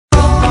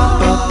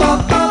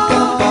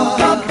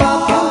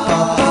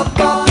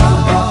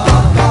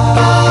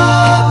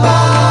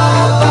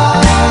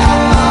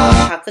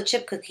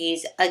chip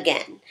cookies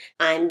again.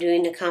 I'm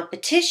doing a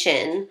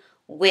competition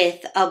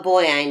with a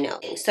boy I know.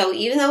 So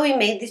even though we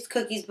made these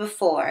cookies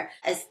before,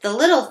 it's the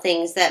little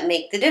things that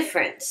make the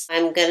difference.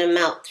 I'm gonna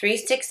melt 3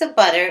 sticks of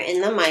butter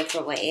in the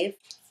microwave,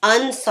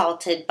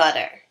 unsalted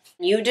butter.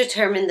 You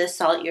determine the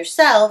salt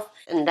yourself,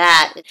 and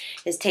that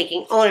is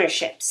taking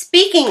ownership.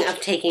 Speaking of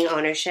taking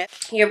ownership,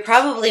 you're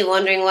probably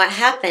wondering what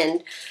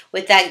happened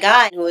with that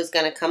guy who was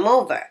gonna come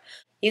over.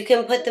 You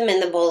can put them in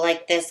the bowl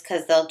like this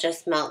because they'll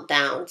just melt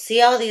down.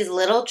 See all these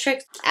little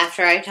tricks?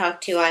 After I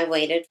talked to you, I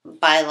waited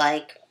by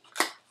like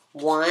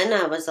 1.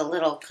 I was a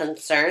little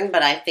concerned,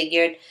 but I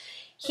figured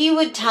he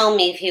would tell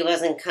me if he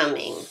wasn't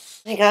coming.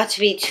 It got to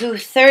be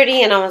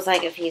 2:30, and I was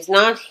like, if he's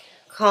not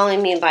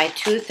calling me by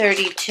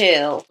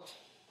 2:32,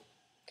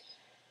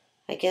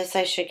 I guess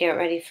I should get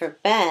ready for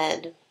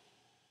bed.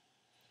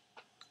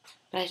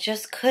 But I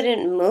just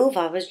couldn't move.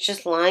 I was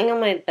just lying on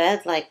my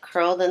bed, like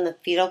curled in the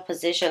fetal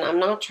position. I'm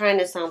not trying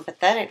to sound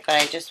pathetic, but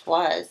I just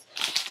was.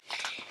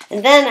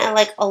 And then at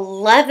like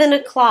 11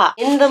 o'clock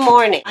in the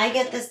morning, I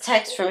get this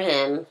text from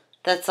him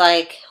that's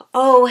like,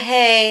 oh,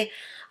 hey,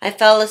 I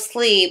fell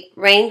asleep.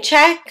 Rain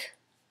check?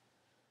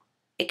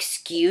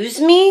 Excuse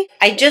me?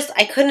 I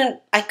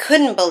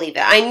couldn't believe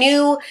it. I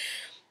knew,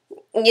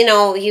 you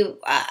know,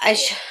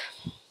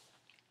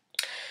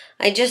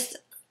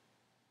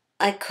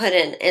 I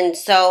couldn't. And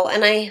so,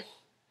 and I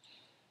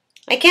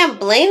can't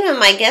blame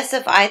him. I guess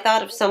if I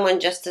thought of someone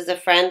just as a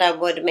friend, I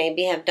would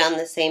maybe have done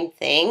the same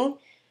thing.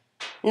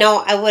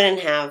 No, I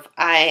wouldn't have.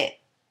 I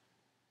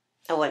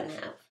wouldn't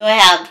have. So I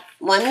have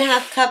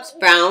 1.5 cups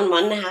brown,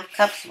 1.5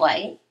 cups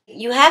white.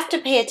 You have to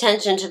pay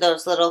attention to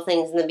those little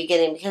things in the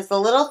beginning because the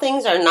little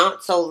things are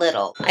not so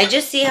little. I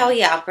just see how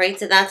he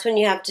operates, and that's when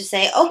you have to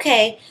say,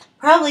 okay,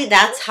 probably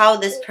that's how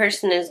this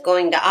person is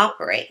going to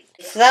operate.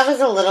 So that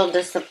was a little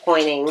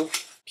disappointing.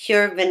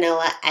 Pure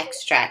vanilla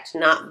extract,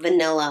 not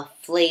vanilla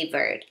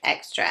flavored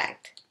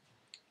extract.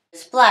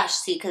 Splash,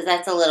 see, because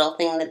that's a little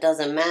thing that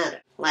doesn't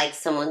matter. Like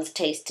someone's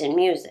taste in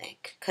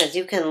music. Because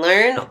you can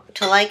learn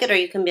to like it, or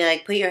you can be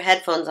like, put your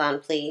headphones on,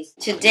 please.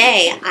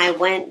 Today, I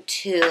went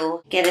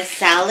to get a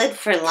salad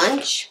for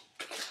lunch.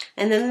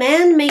 And the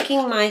man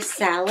making my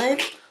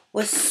salad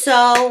was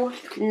so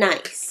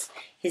nice.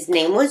 His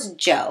name was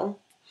Joe.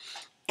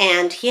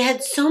 And he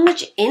had so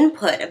much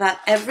input about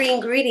every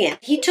ingredient.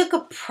 He took a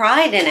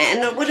pride in it,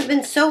 and it would have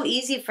been so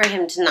easy for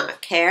him to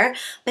not care.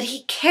 But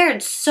he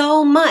cared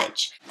so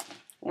much.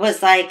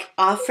 Was like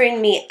offering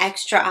me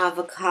extra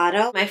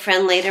avocado. My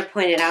friend later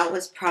pointed out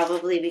was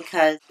probably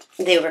because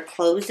they were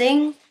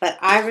closing, but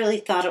I really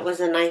thought it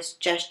was a nice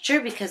gesture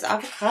because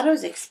avocado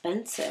is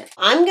expensive.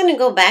 I'm gonna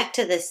go back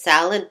to this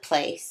salad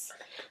place.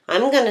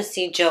 I'm gonna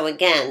see Joe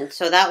again.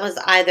 So that was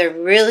either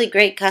really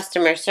great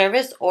customer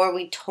service or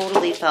we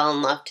totally fell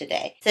in love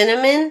today.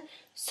 Cinnamon,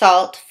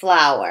 salt,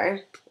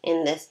 flour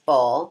in this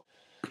bowl,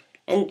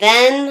 and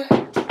then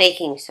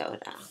baking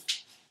soda.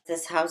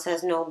 This house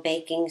has no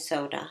baking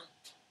soda.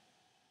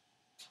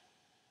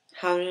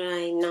 How did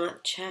I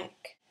not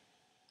check?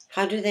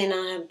 How do they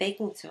not have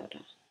baking soda?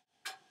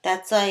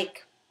 That's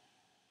like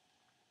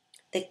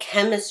the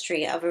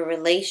chemistry of a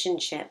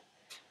relationship.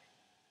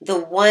 The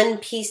one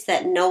piece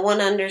that no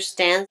one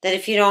understands, that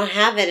if you don't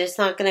have it, it's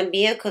not going to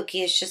be a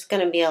cookie, it's just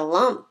going to be a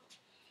lump.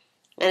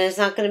 And it's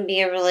not going to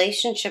be a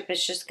relationship,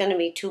 it's just going to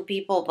be 2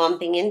 people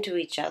bumping into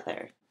each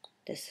other.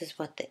 This is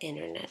what the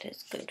internet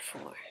is good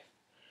for.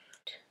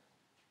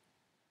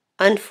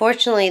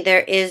 Unfortunately,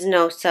 there is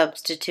no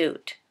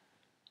substitute.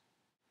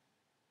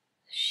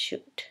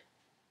 Shoot.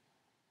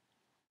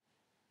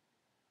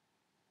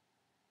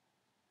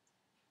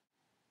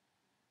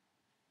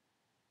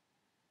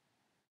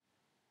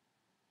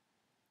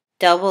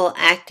 Double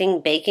acting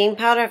baking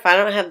powder? If I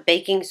don't have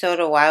baking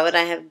soda, why would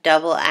I have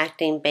double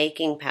acting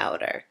baking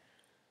powder?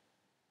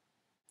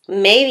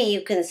 Maybe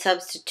you can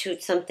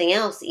substitute something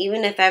else,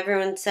 even if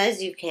everyone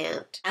says you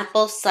can't.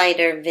 Apple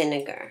cider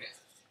vinegar.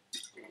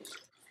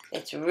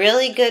 It's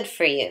really good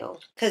for you.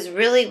 Because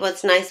really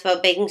what's nice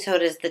about baking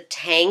soda is the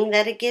tang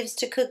that it gives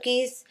to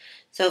cookies.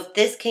 So if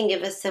this can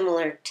give a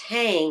similar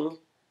tang,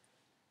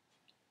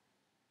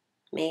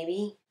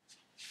 maybe.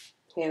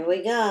 Here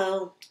we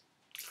go.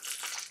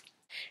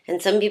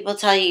 And some people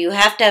tell you, you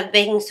have to have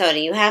baking soda.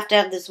 You have to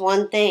have this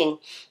one thing.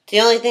 It's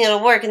the only thing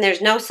that'll work and there's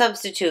no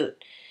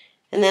substitute.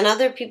 And then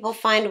other people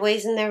find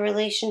ways in their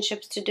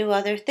relationships to do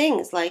other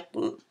things. Like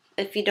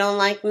if you don't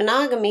like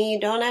monogamy, you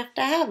don't have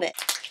to have it.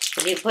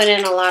 If you put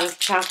in a lot of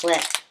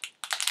chocolate,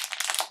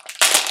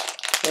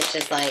 which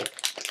is like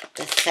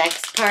the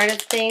sex part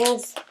of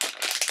things,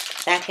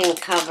 that can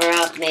cover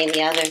up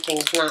maybe other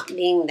things not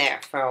being there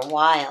for a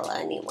while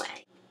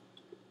anyway.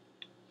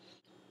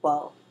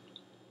 Whoa.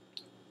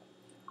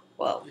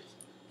 Whoa.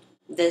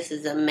 This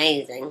is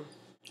amazing.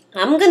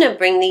 I'm going to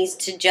bring these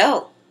to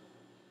Joe.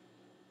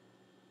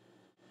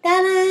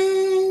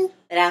 Ta-da!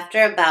 But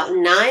after about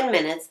 9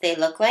 minutes, they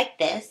look like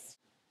this.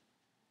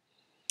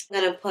 I'm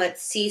going to put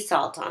sea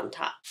salt on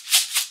top.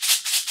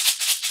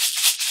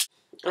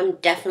 I'm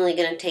definitely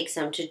going to take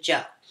some to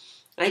Joe.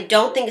 I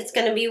don't think it's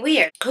going to be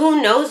weird.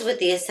 Who knows what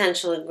the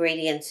essential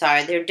ingredients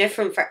are? They're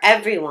different for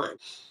everyone.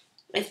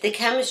 If the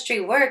chemistry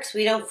works,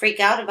 we don't freak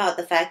out about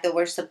the fact that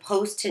we're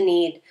supposed to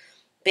need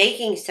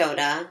baking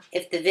soda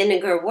if the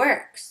vinegar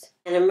works.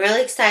 And I'm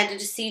really excited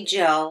to see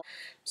Joe.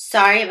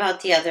 Sorry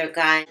about the other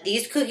guy.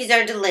 These cookies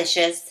are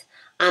delicious.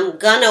 I'm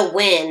gonna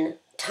win,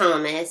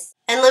 Thomas.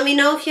 And let me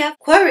know if you have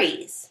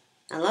queries.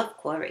 I love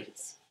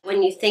queries.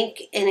 When you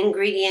think an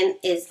ingredient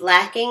is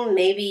lacking,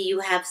 maybe you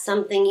have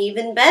something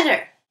even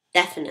better.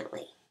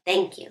 Definitely.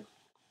 Thank you.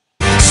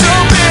 So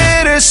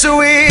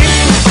bittersweet.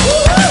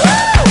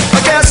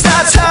 I guess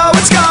that's how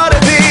it's gotta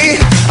be.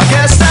 I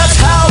guess that's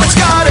how it's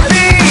gotta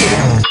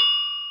be.